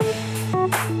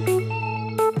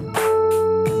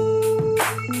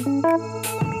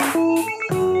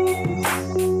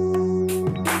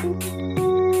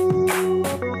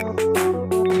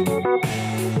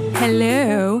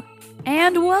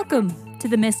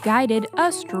Misguided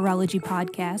Astrology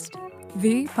Podcast,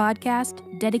 the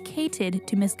podcast dedicated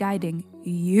to misguiding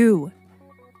you.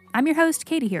 I'm your host,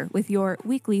 Katie, here with your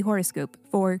weekly horoscope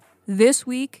for this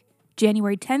week,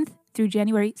 January 10th through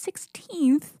January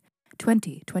 16th,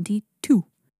 2022.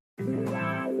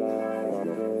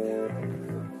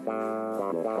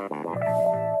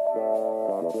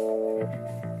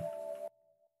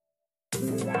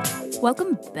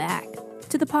 Welcome back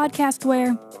to the podcast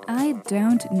where I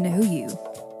don't know you,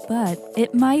 but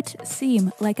it might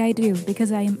seem like I do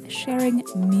because I am sharing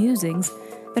musings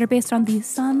that are based on the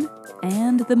sun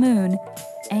and the moon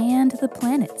and the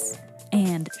planets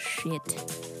and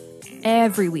shit.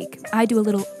 Every week, I do a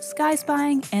little sky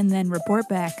spying and then report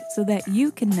back so that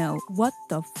you can know what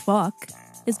the fuck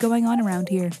is going on around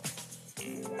here.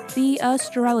 The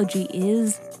astrology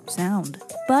is sound,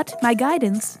 but my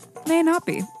guidance may not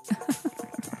be.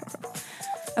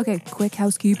 Okay, quick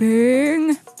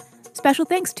housekeeping. Special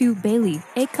thanks to Bailey,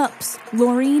 A Cups,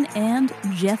 Laureen, and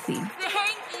Jeffy.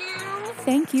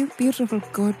 Thank you, beautiful,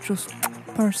 gorgeous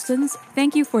persons.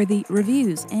 Thank you for the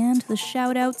reviews and the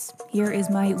shout-outs. Here is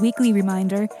my weekly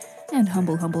reminder and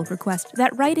humble request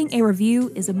that writing a review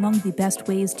is among the best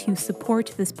ways to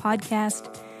support this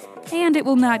podcast, and it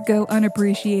will not go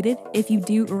unappreciated. If you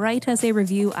do write us a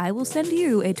review, I will send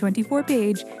you a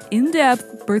 24-page,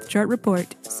 in-depth birth chart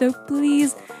report. So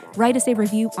please write us a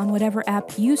review on whatever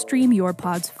app you stream your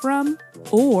pods from,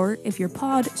 or if your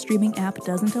pod streaming app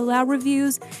doesn't allow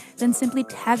reviews, then simply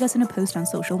tag us in a post on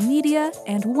social media,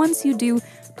 and once you do,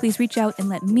 please reach out and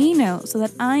let me know so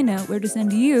that I know where to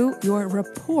send you your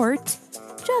report.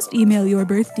 Just email your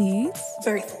birth dates,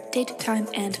 date, time,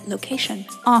 and location.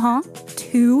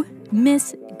 To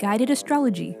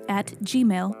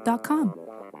misguidedastrology@gmail.com.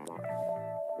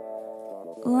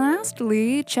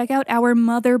 Lastly, check out our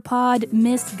mother pod,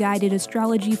 Misguided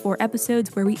Astrology, for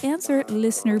episodes where we answer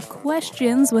listener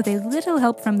questions with a little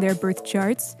help from their birth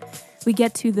charts. We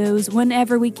get to those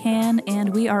whenever we can,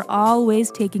 and we are always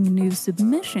taking new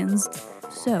submissions.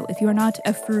 So, if you're not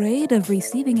afraid of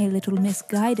receiving a little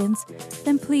misguidance,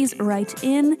 then please write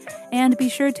in and be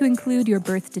sure to include your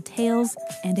birth details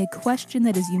and a question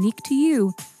that is unique to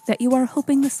you that you are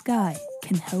hoping the sky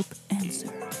can help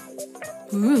answer.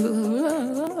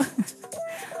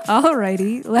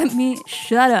 Alrighty, let me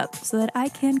shut up so that I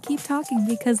can keep talking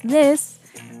because this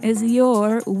is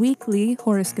your weekly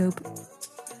horoscope.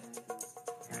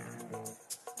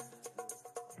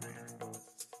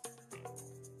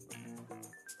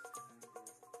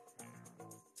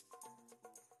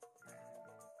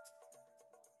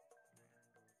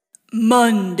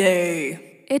 Monday.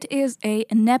 It is a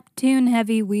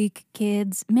Neptune-heavy week,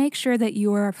 kids. Make sure that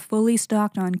you are fully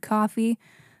stocked on coffee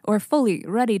or fully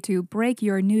ready to break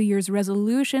your New Year's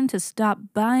resolution to stop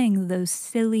buying those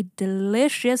silly,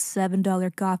 delicious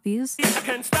 $7 coffees.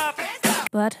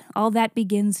 But all that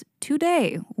begins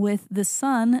today with the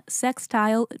Sun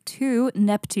sextile to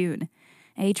Neptune,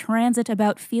 a transit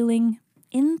about feeling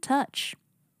in touch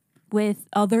with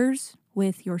others,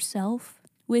 with yourself,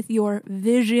 with your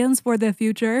visions for the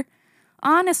future.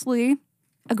 Honestly,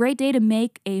 a great day to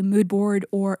make a mood board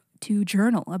or to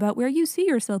journal about where you see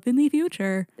yourself in the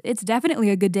future. It's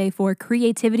definitely a good day for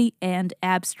creativity and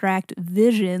abstract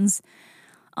visions.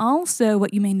 Also,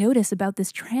 what you may notice about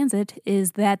this transit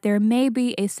is that there may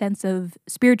be a sense of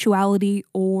spirituality,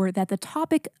 or that the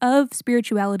topic of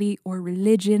spirituality or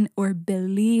religion or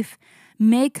belief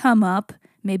may come up,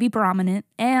 may be prominent,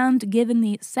 and given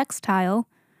the sextile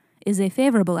is a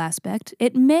favorable aspect,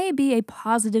 it may be a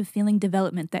positive feeling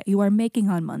development that you are making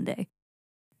on Monday.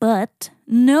 But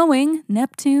knowing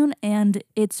Neptune and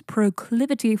its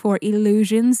proclivity for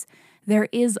illusions, there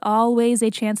is always a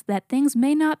chance that things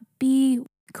may not be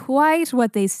quite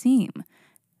what they seem.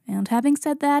 And having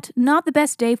said that, not the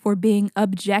best day for being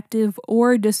objective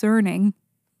or discerning.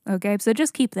 Okay, so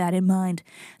just keep that in mind.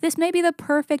 This may be the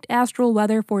perfect astral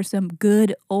weather for some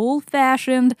good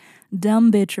old-fashioned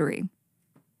dumb bitchery.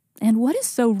 And what is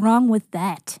so wrong with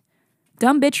that?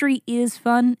 Dumb bitchery is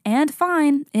fun and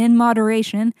fine in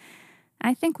moderation.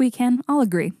 I think we can all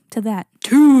agree to that.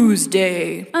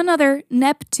 Tuesday. Another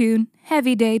Neptune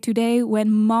heavy day today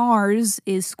when Mars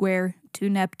is square to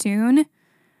Neptune,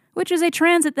 which is a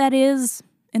transit that is,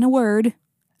 in a word,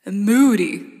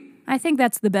 moody. I think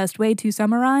that's the best way to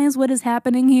summarize what is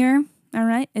happening here. All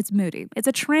right, it's moody. It's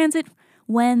a transit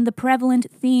when the prevalent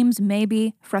themes may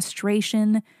be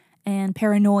frustration and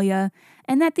paranoia,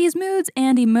 and that these moods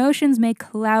and emotions may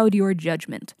cloud your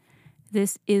judgment.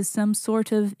 This is some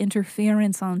sort of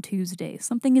interference on Tuesday.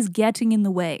 Something is getting in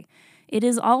the way. It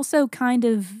is also kind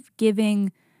of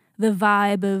giving the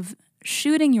vibe of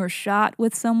shooting your shot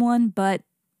with someone, but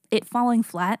it falling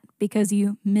flat because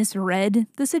you misread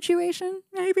the situation,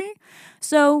 maybe.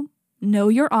 So know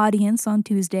your audience on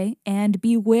Tuesday and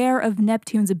beware of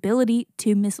Neptune's ability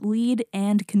to mislead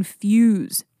and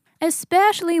confuse,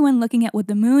 especially when looking at what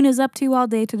the moon is up to all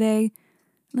day today.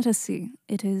 Let us see.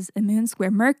 It is a moon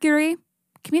square Mercury,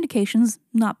 communications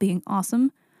not being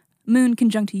awesome, moon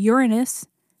conjunct Uranus,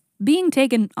 being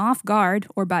taken off guard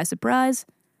or by surprise,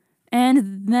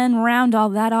 and then round all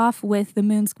that off with the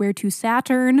moon square to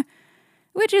Saturn,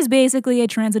 which is basically a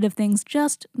transit of things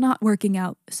just not working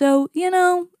out. So,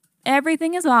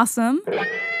 everything is awesome.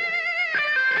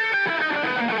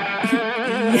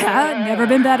 Yeah, never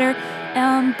been better.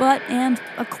 And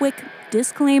a quick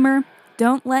disclaimer,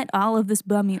 don't let all of this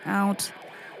bum you out.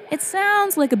 It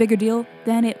sounds like a bigger deal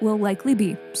than it will likely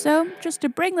be. So, just to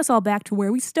bring this all back to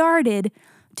where we started,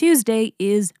 Tuesday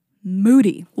is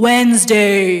moody.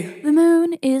 Wednesday. The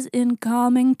moon is in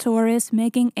calming Taurus,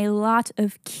 making a lot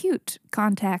of cute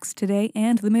contacts today,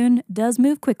 and the moon does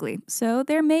move quickly. So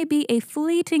there may be a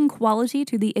fleeting quality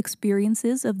to the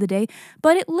experiences of the day,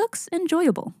 but it looks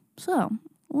enjoyable. So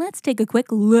let's take a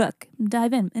quick look,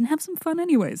 dive in, and have some fun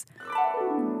anyways.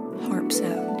 Harp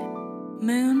sound.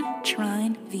 Moon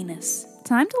trine Venus.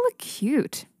 Time to look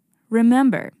cute.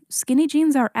 Remember, skinny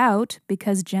jeans are out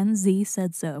because Gen Z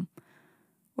said so.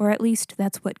 Or at least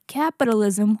that's what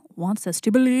capitalism wants us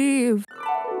to believe.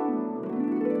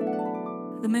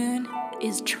 The moon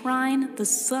is trine the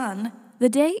sun. The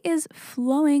day is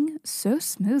flowing so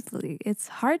smoothly, it's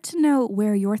hard to know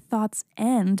where your thoughts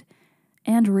end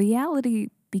and reality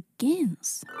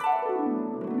begins.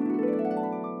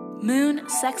 Moon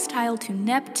sextile to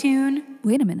Neptune.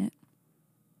 Wait a minute.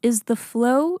 Is the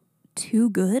flow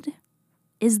too good?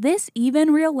 Is this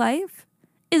even real life?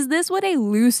 Is this what a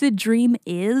lucid dream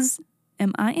is?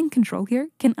 Am I in control here?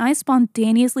 Can I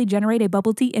spontaneously generate a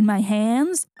bubble tea in my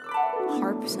hands?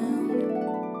 Harp sound.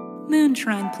 Moon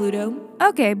trine Pluto.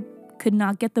 Okay, could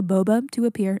not get the boba to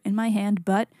appear in my hand,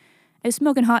 but a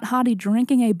smoking hot hottie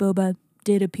drinking a boba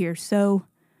did appear. So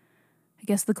I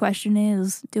guess the question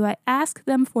is, do I ask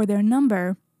them for their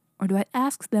number or do I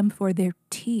ask them for their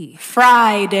tea?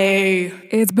 Friday.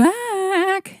 It's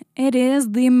back. It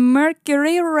is the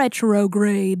Mercury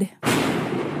retrograde.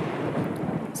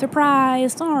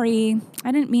 Surprise, sorry.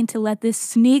 I didn't mean to let this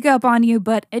sneak up on you,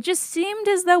 but it just seemed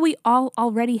as though we all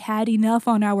already had enough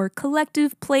on our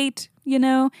collective plate,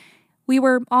 We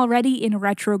were already in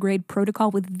retrograde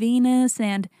protocol with Venus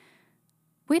and...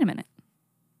 Wait a minute.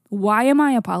 Why am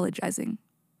I apologizing?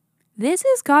 This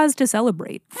is cause to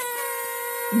celebrate.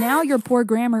 Now your poor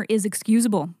grammar is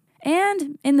excusable.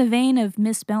 And in the vein of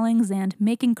misspellings and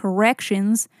making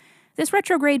corrections, this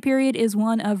retrograde period is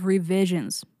one of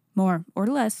revisions, more or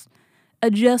less,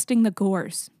 adjusting the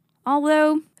course.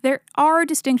 Although there are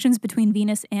distinctions between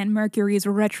Venus and Mercury's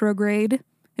retrograde.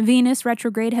 Venus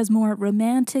retrograde has more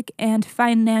romantic and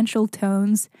financial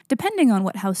tones, depending on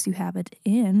what house you have it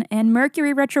in, and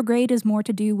Mercury retrograde is more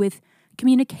to do with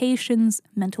communications,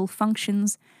 mental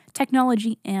functions,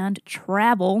 technology, and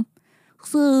travel.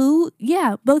 So,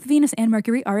 yeah, both Venus and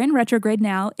Mercury are in retrograde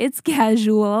now. It's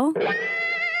casual.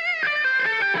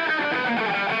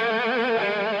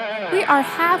 We are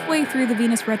halfway through the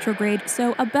Venus retrograde,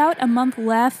 so about a month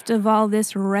left of all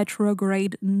this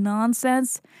retrograde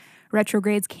nonsense.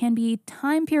 Retrogrades can be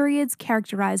time periods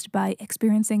characterized by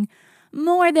experiencing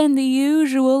more than the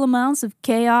usual amounts of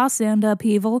chaos and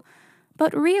upheaval,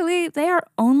 but really, they are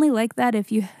only like that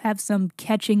if you have some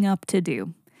catching up to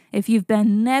do. If you've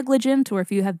been negligent or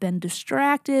if you have been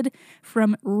distracted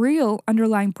from real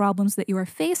underlying problems that you are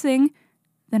facing,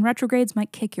 then retrogrades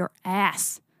might kick your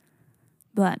ass.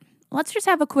 But let's just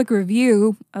have a quick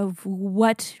review of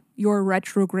what your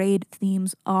retrograde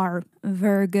themes are,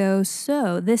 Virgo.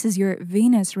 So this is your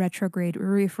Venus retrograde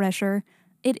refresher.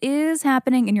 It is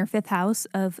happening in your 5th house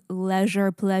of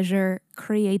leisure, pleasure,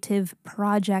 creative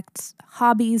projects,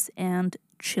 hobbies, and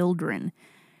children.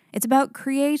 It's about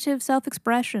creative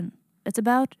self-expression. It's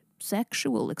about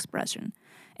sexual expression.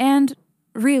 And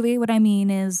really what I mean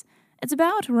is it's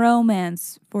about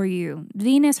romance for you.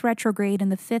 Venus retrograde in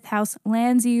the 5th house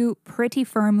lands you pretty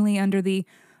firmly under the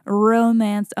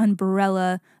romance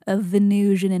umbrella of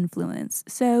Venusian influence.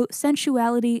 So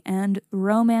sensuality and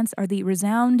romance are the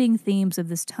resounding themes of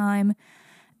this time,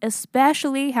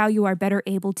 especially how you are better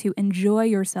able to enjoy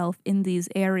yourself in these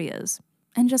areas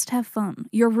and just have fun.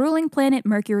 Your ruling planet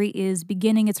Mercury is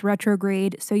beginning its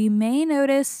retrograde, so you may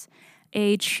notice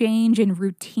a change in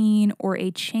routine or a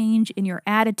change in your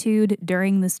attitude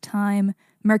during this time.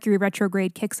 Mercury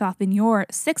retrograde kicks off in your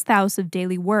 6th house of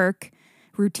daily work,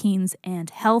 routines and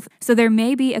health. So there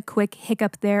may be a quick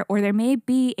hiccup there, or there may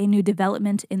be a new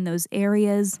development in those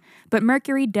areas. But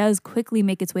Mercury does quickly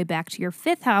make its way back to your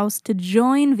 5th house to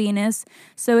join Venus.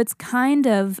 So it's kind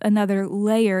of another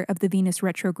layer of the Venus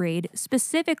retrograde,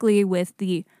 specifically with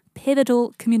the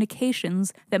pivotal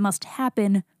communications that must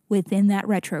happen within that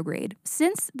retrograde.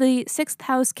 Since the 6th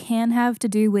house can have to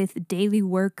do with daily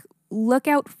work, look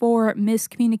out for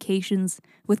miscommunications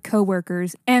with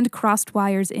coworkers and crossed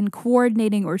wires in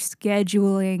coordinating or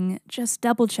scheduling. Just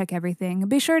double check everything.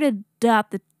 Be sure to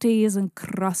dot the T's and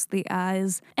cross the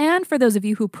I's. And for those of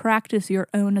you who practice your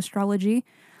own astrology,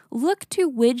 look to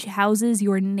which houses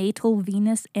your natal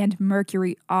Venus and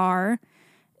Mercury are.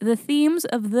 The themes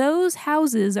of those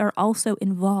houses are also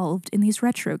involved in these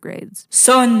retrogrades.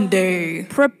 Sunday.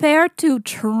 Prepare to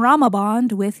trauma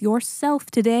bond with yourself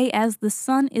today as the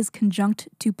Sun is conjunct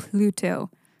to Pluto.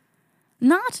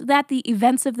 Not that the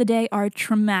events of the day are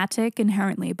traumatic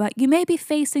inherently, but you may be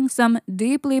facing some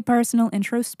deeply personal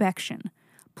introspection.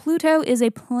 Pluto is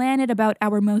a planet about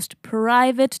our most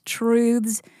private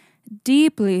truths,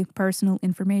 deeply personal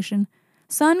information.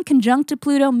 Sun conjunct to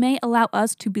Pluto may allow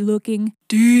us to be looking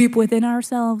deep within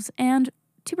ourselves and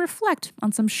to reflect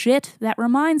on some shit that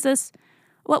reminds us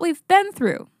what we've been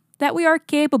through, that we are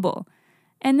capable,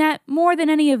 and that more than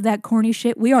any of that corny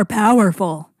shit, we are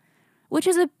powerful. Which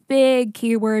is a big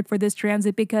keyword for this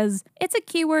transit because it's a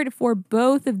keyword for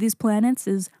both of these planets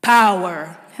is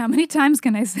Power. how many times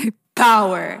can I say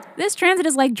Power. This transit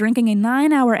is like drinking a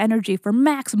 9-hour energy for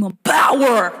maximum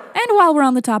Power. And while we're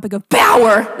on the topic of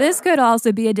power, this could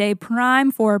also be a day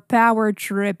prime for power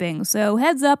tripping. So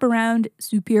heads up around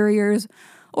superiors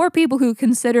or people who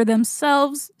consider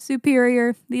themselves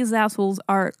superior. These assholes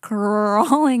are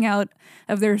crawling out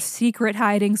of their secret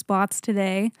hiding spots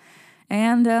today.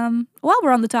 And while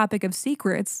we're on the topic of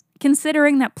secrets,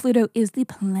 considering that Pluto is the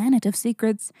planet of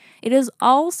secrets, it is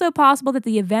also possible that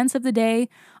the events of the day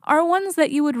are ones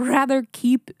that you would rather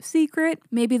keep secret.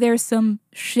 Maybe there's some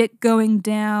shit going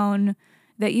down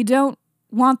that you don't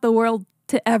want the world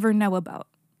to ever know about.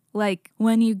 Like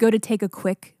when you go to take a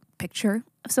quick picture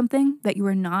of something that you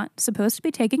are not supposed to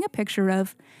be taking a picture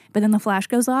of, but then the flash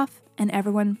goes off and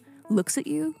everyone looks at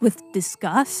you with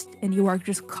disgust and you are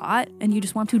just caught and you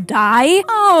just want to die.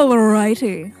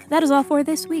 Alrighty. That is all for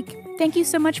this week. Thank you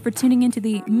so much for tuning into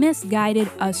the Misguided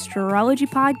Astrology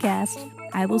Podcast.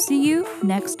 I will see you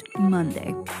next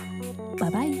Monday.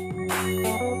 Bye-bye.